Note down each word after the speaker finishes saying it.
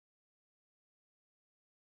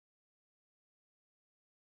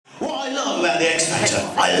What I love about the X Factor,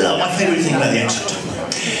 my favourite thing about the X Factor,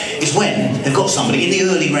 is when they've got somebody in the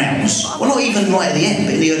early rounds, well not even right at the end,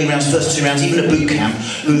 but in the early rounds, first 2 rounds, even at boot camp,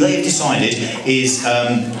 who they've decided is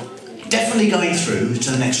definitely going through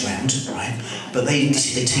to the next round, right? But they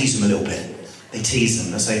tease them a little bit. They tease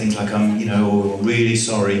them. They say things like, you know, really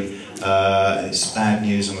sorry. It's bad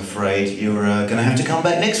news, I'm afraid. You're going to have to come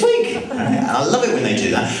back next week. And I love it when they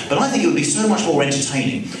do that. But I think it would be so much more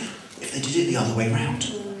entertaining if they did it the other way round.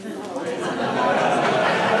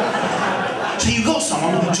 So you've got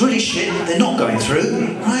someone who's really shit, they're not going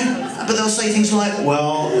through, right? But they'll say things like,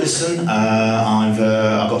 well, listen, I've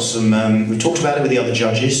got some, we talked about it with the other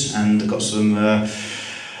judges, and I've got some,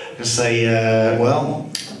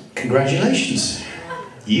 well, congratulations.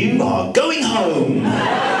 You are going home.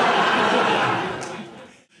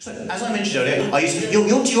 So, as I mentioned earlier, I used to, I've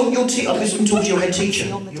been talking to your head teacher,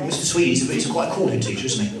 Mr. Sweeney. He's a quite a cool head teacher,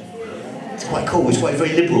 isn't he? It's quite cool. He's quite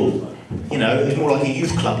very liberal. You know, he's more like a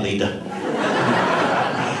youth club leader.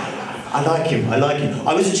 I like him.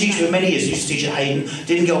 I was a teacher for many years. I used to teach at Hayden.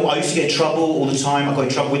 I used to get in trouble all the time. I got in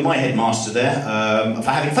trouble with my headmaster there for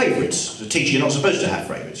having favourites. As a teacher, you're not supposed to have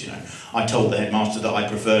favourites, you know. I told the headmaster that I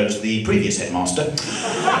preferred the previous headmaster.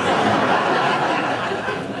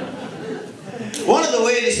 One of the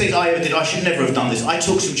weirdest things I ever did, I should never have done this, I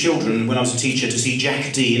took some children when I was a teacher to see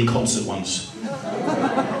Jack D in concert once.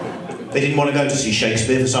 They didn't want to go to see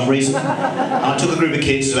Shakespeare for some reason. And I took a group of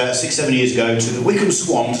kids about 6, 7 years ago to the Wickham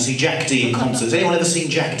Swan to see Jack D in concert. Has anyone ever seen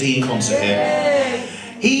Jack D in concert here?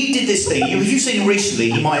 He did this thing, if you've seen him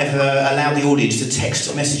recently, he might have allowed the audience to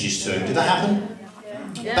text messages to him. Did that happen?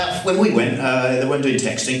 Yeah. About when we went, they weren't doing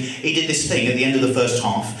texting, he did this thing at the end of the first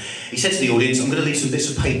half. He said to the audience, I'm going to leave some bits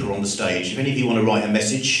of paper on the stage. If any of you want to write a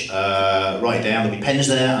message, write it down, there'll be pens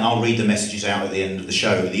there, and I'll read the messages out at the end of the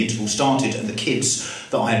show. The interval started, and the kids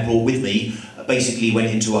that I had brought with me basically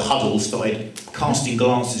went into a huddle, started casting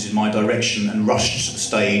glances in my direction, and rushed to the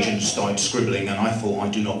stage and started scribbling, and I thought, I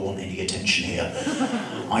do not want any attention here.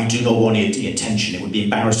 I do not want any attention, it would be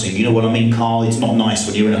embarrassing. You know what I mean, Carl? It's not nice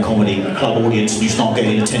when you're in a comedy club audience and you start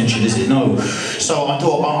getting attention, is it? No. So I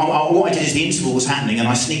thought, what I did is the interval was happening, and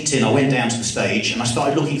I sneaked in, I went down to the stage, and I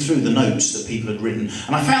started looking through the notes that people had written,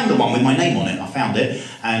 and I found the one with my name on it. I found it,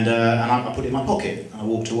 and I put it in my pocket, and I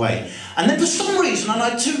walked away. And then for some reason, and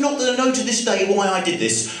I do not know to this day why I did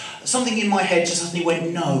this, something in my head just suddenly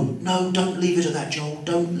went, no, don't leave it at that, Joel,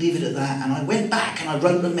 don't leave it at that. And I went back and I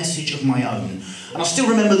wrote a message of my own. And I still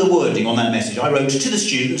remember the wording on that message. I wrote, to the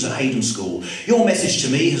students at Hayden School, your message to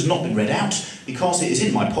me has not been read out because it is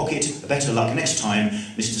in my pocket. Better luck next time,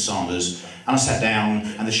 Mr. Sanders. And I sat down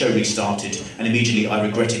and the show restarted, and immediately I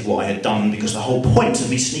regretted what I had done, because the whole point of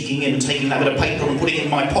me sneaking in and taking that bit of paper and putting it in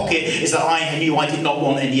my pocket is that I knew I did not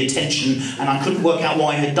want any attention, and I couldn't work out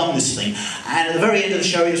why I had done this thing. And at the very end of the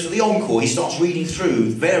show, it was for the encore, he starts reading through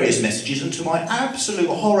various messages, and to my absolute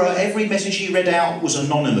horror, every message he read out was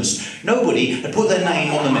anonymous. Nobody had put their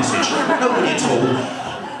name on the message. Nobody at all.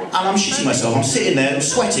 And I'm shitting myself, I'm sitting there, I'm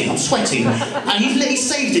sweating, and he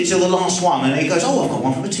saved it till the last one, and he goes, oh, I've got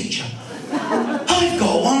one from a teacher. I've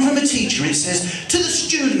got one from a teacher. It says, to the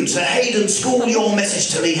students at Hayden School, your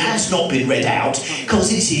message to me has not been read out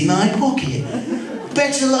because it's in my pocket.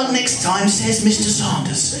 Better luck next time, says Mr.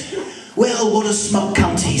 Sanders. Well, what a smug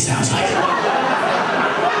cunt he sounds like.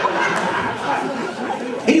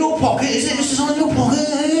 In your pocket, is it, Mr. Sanders, in your pocket?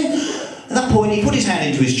 At that point, he put his hand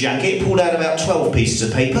into his jacket, pulled out about 12 pieces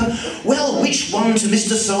of paper. Well, which one to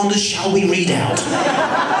Mr. Sanders shall we read out?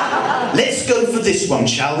 Let's go for this one,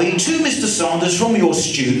 shall we? To Mr. Sanders, from your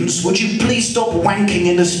students, would you please stop wanking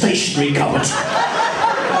in the stationery cupboard?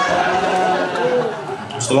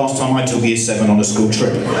 It's the last time I took Year 7 on a school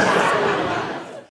trip.